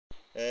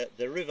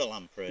The river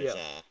lampreys Yeah.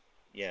 are,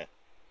 yeah.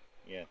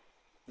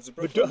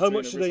 But how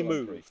much do they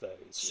move those?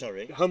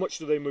 Sorry? How much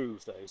do they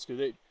move those? Because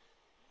it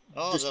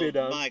disappear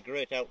they'll down.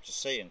 migrate out to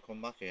sea and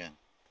come back again.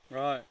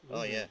 Right.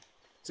 Oh, yeah.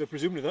 So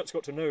presumably that's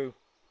got to know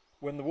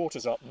when the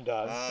water's up and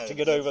down Ah, to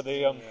get over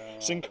the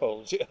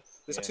sinkholes. Yeah.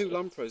 There's two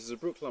lampreys. There's a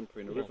brook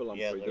lamprey and a river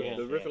lamprey. Yeah,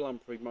 the river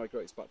lamprey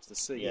migrates back to the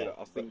sea. Yeah, But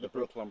I think the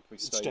brook lamprey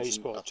stays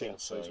in, put, I think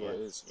so, where it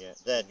is. Yeah,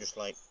 they're just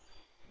like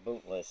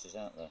bootlaces,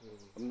 aren't they?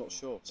 I'm not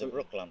sure. The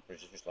brook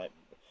lampreys are just like,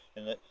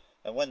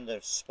 and when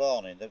they're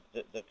spawning,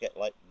 they get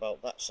like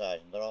about that size,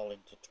 and they're all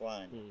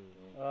intertwined,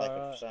 like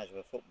the size of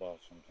a football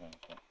sometimes.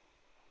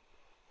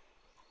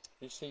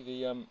 You see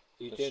the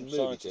doing some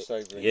scientists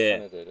over in Yeah.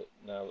 Canada that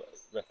now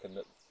reckon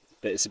that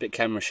But it's a bit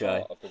camera shy.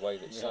 part of the way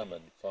that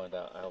salmon find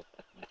out how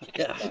to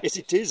Yeah. back Yes,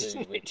 it is, to do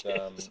isn't with,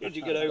 it? When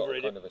you get they've over got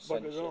it, kind of a it buggers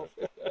sensor,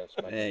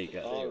 off. There you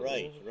go. Oh,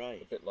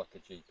 right. a bit like a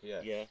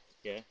GPS.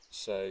 Yeah.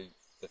 So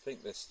they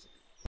think this